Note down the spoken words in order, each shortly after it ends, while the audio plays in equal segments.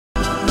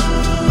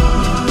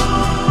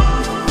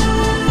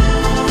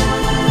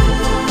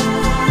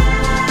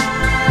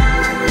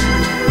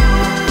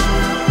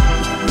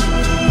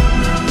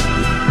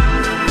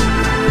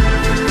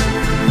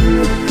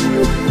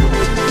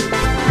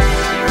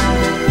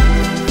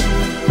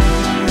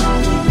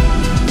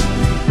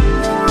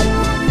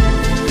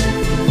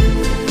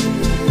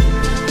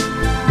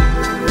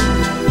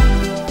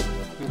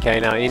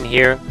Now in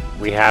here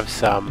we have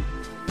some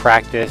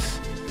practice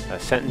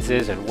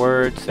sentences and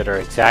words that are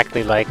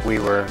exactly like we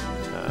were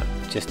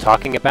just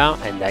talking about,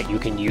 and that you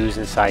can use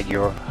inside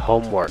your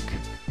homework.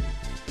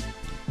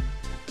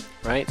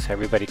 Right, so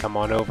everybody come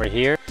on over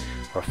here,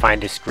 or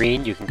find a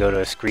screen. You can go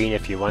to a screen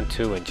if you want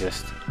to and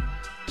just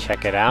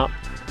check it out.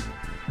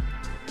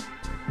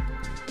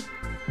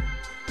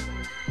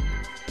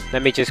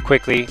 Let me just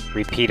quickly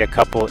repeat a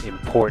couple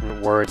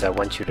important words I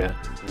want you to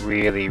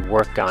really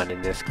work on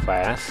in this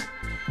class.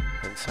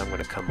 And so I'm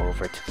going to come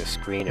over to the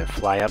screen and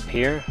fly up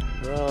here.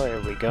 Oh,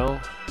 there we go.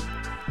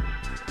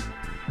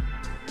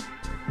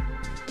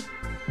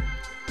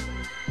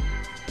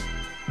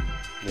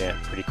 Yeah,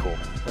 pretty cool.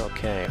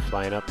 Okay,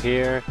 flying up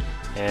here,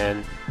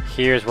 and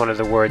here's one of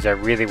the words I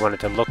really wanted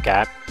to look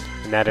at,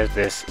 and that is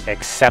this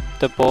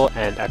acceptable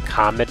and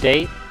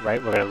accommodate,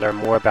 right? We're going to learn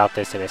more about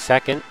this in a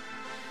second.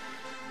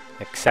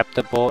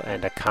 Acceptable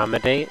and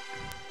accommodate.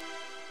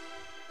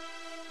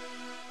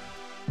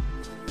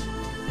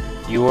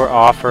 Your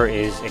offer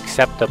is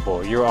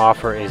acceptable. Your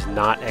offer is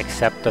not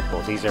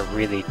acceptable. These are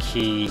really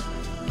key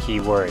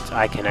words.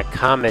 I can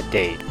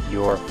accommodate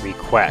your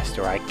request,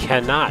 or I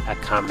cannot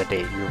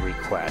accommodate your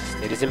request.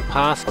 It is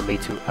impossible for me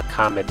to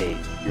accommodate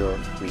your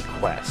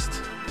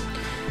request.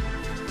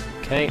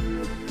 Okay.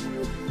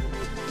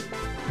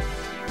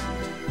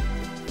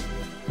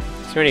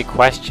 Is there any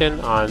question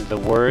on the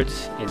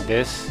words in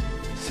this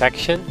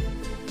section?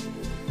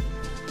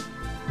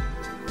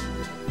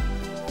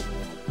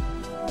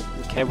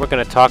 Okay, we're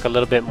going to talk a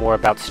little bit more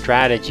about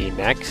strategy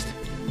next.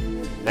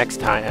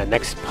 Next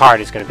part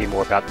is going to be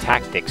more about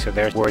tactics. So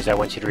there's words I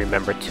want you to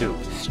remember too.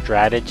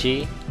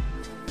 Strategy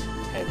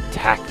and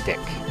tactic.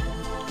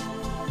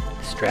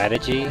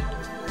 Strategy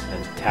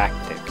and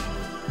tactic.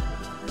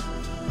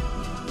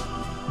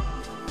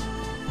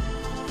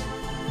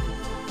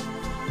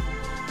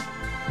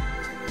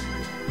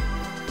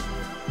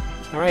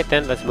 Alright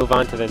then, let's move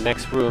on to the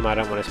next room. I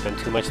don't want to spend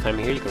too much time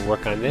here. You can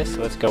work on this.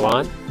 So let's go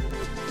on.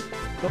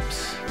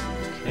 Oops.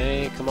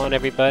 Okay, come on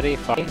everybody.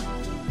 Follow.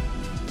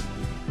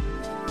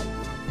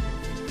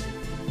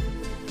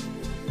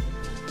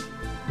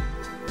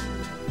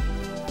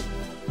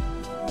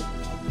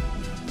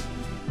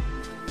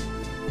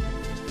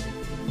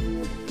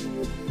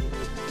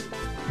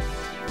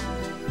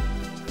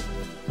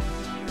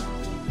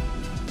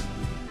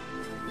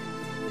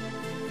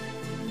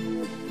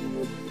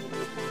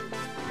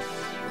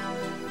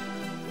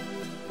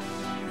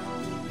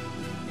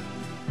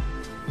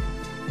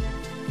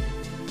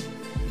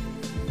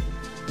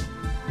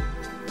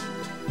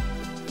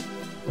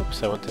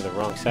 Oops, I went to the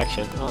wrong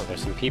section. Oh,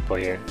 there's some people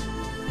here.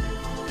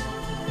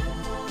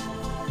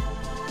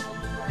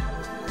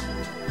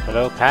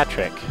 Hello,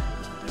 Patrick.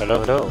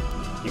 Hello, hello.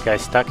 You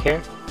guys stuck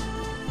here?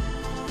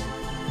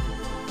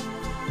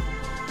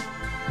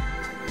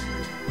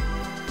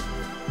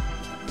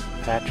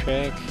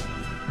 Patrick.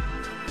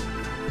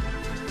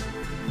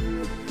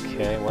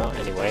 Okay, well,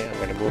 anyway, I'm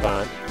going to move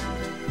on.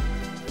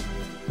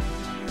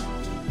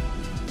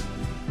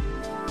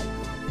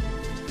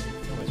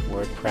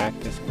 Word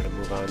practice. I'm going to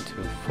move on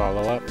to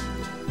follow up.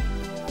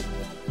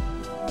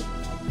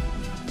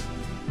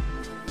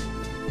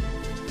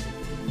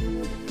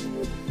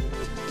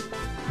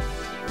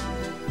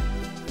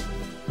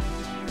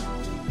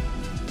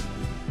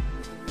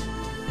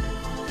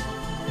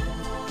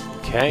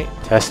 Okay,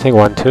 testing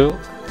 1, 2.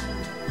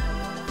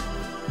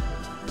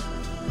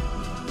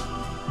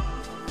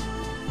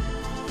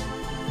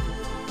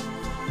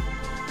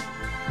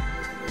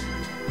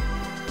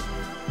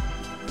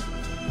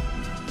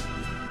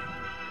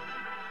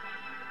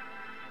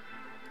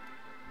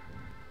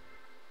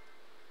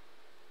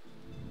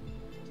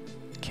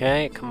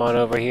 Okay, come on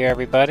over here,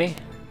 everybody.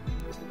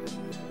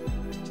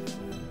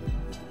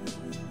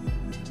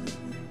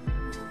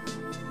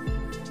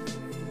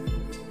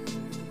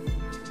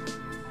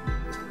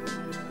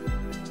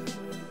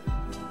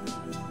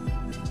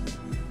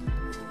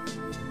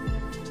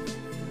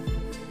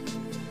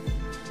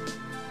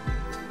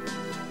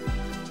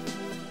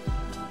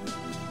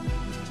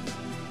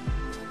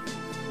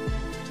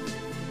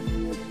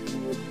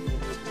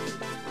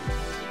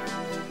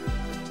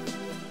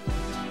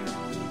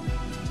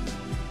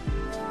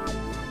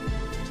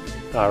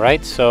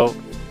 Alright, so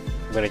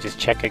I'm going to just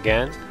check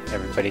again.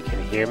 Everybody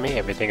can hear me.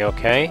 Everything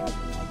okay?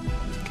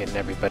 Getting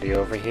everybody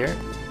over here.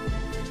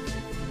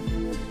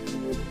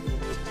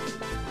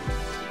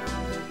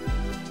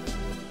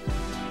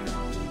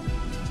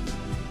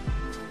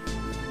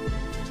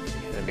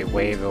 Let me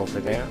wave over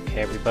there.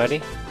 Okay,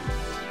 everybody.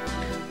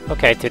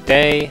 Okay,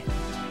 today,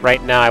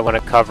 right now, I want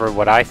to cover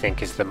what I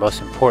think is the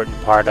most important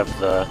part of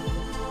the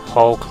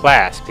whole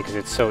class, because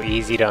it's so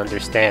easy to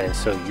understand and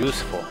so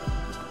useful.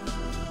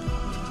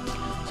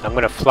 I'm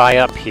going to fly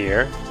up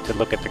here to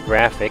look at the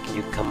graphic, and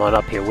you can come on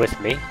up here with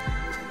me.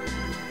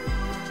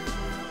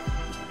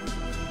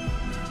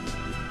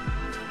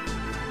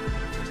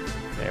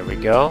 There we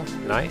go.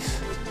 Nice.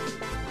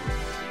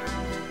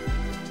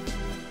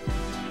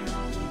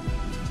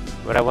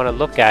 What I want to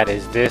look at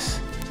is this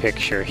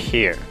picture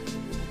here.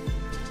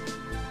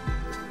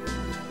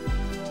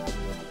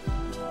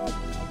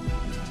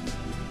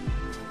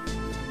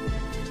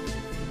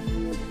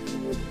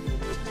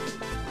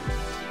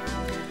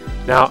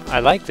 Now, I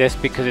like this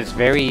because it's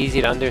very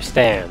easy to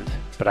understand,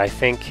 but I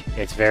think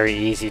it's very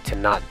easy to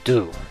not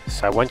do.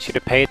 So I want you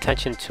to pay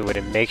attention to it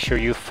and make sure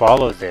you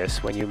follow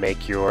this when you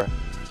make your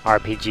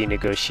RPG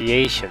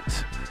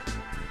negotiations.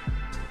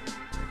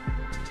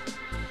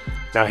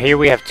 Now here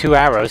we have two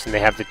arrows and they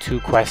have the two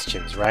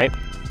questions, right?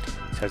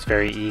 So it's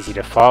very easy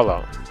to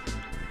follow.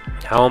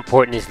 How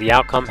important is the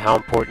outcome? How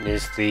important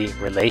is the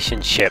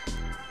relationship?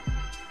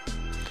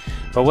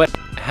 But what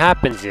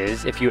happens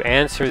is, if you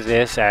answer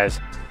this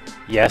as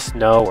yes,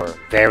 no, or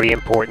very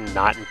important,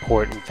 not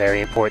important,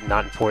 very important,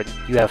 not important,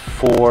 you have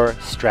 4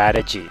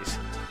 strategies.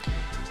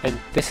 And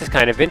this is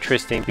kind of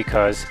interesting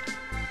because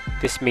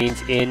this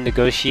means in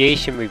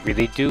negotiation we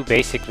really do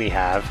basically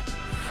have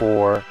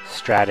 4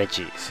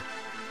 strategies.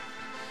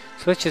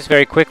 So let's just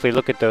very quickly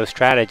look at those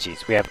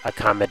strategies. We have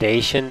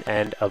accommodation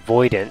and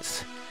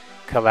avoidance,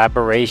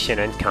 collaboration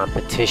and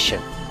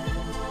competition.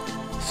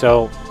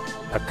 So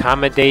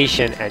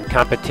accommodation and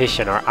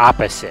competition are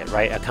opposite,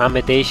 right?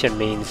 Accommodation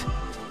means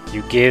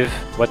you give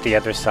what the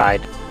other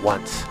side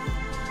wants.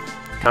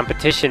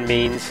 Competition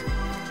means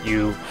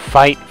you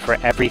fight for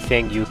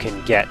everything you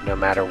can get, no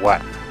matter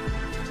what.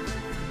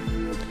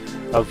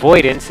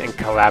 Avoidance and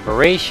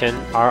collaboration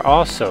are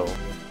also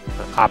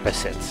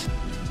opposites.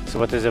 So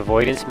what does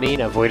avoidance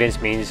mean?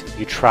 Avoidance means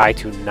you try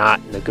to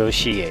not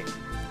negotiate.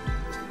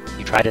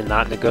 You try to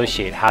not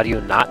negotiate. How do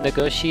you not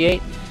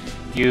negotiate?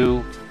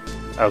 You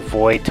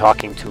avoid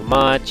talking too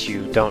much,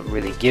 you don't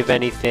really give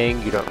anything,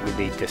 you don't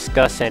really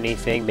discuss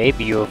anything.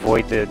 Maybe you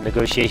avoid the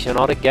negotiation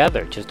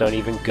altogether, just don't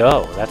even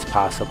go. That's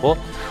possible.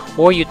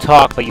 Or you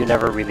talk but you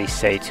never really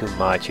say too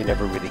much, you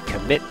never really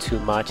commit too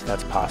much.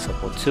 That's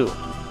possible too.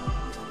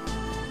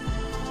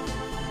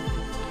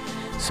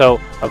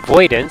 So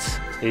avoidance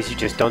is you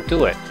just don't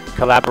do it.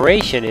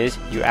 Collaboration is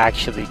you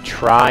actually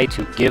try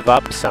to give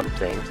up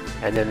something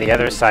and then the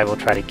other side will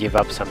try to give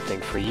up something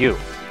for you.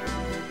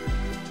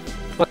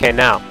 Okay,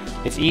 now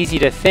it's easy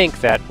to think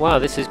that, wow,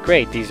 this is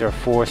great, these are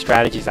 4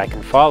 strategies I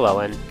can follow,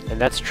 and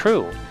that's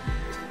true.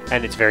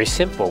 And it's very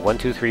simple, 1,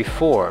 2, 3,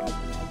 4.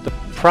 The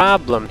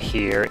problem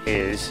here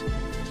is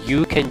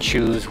you can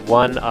choose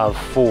one of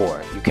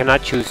 4. You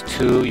cannot choose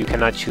 2, you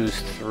cannot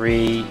choose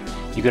 3,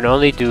 you can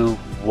only do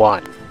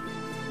 1.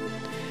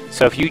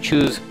 So if you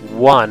choose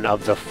one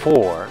of the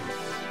 4,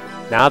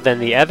 now then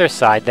the other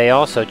side, they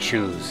also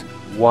choose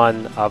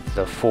one of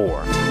the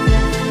 4.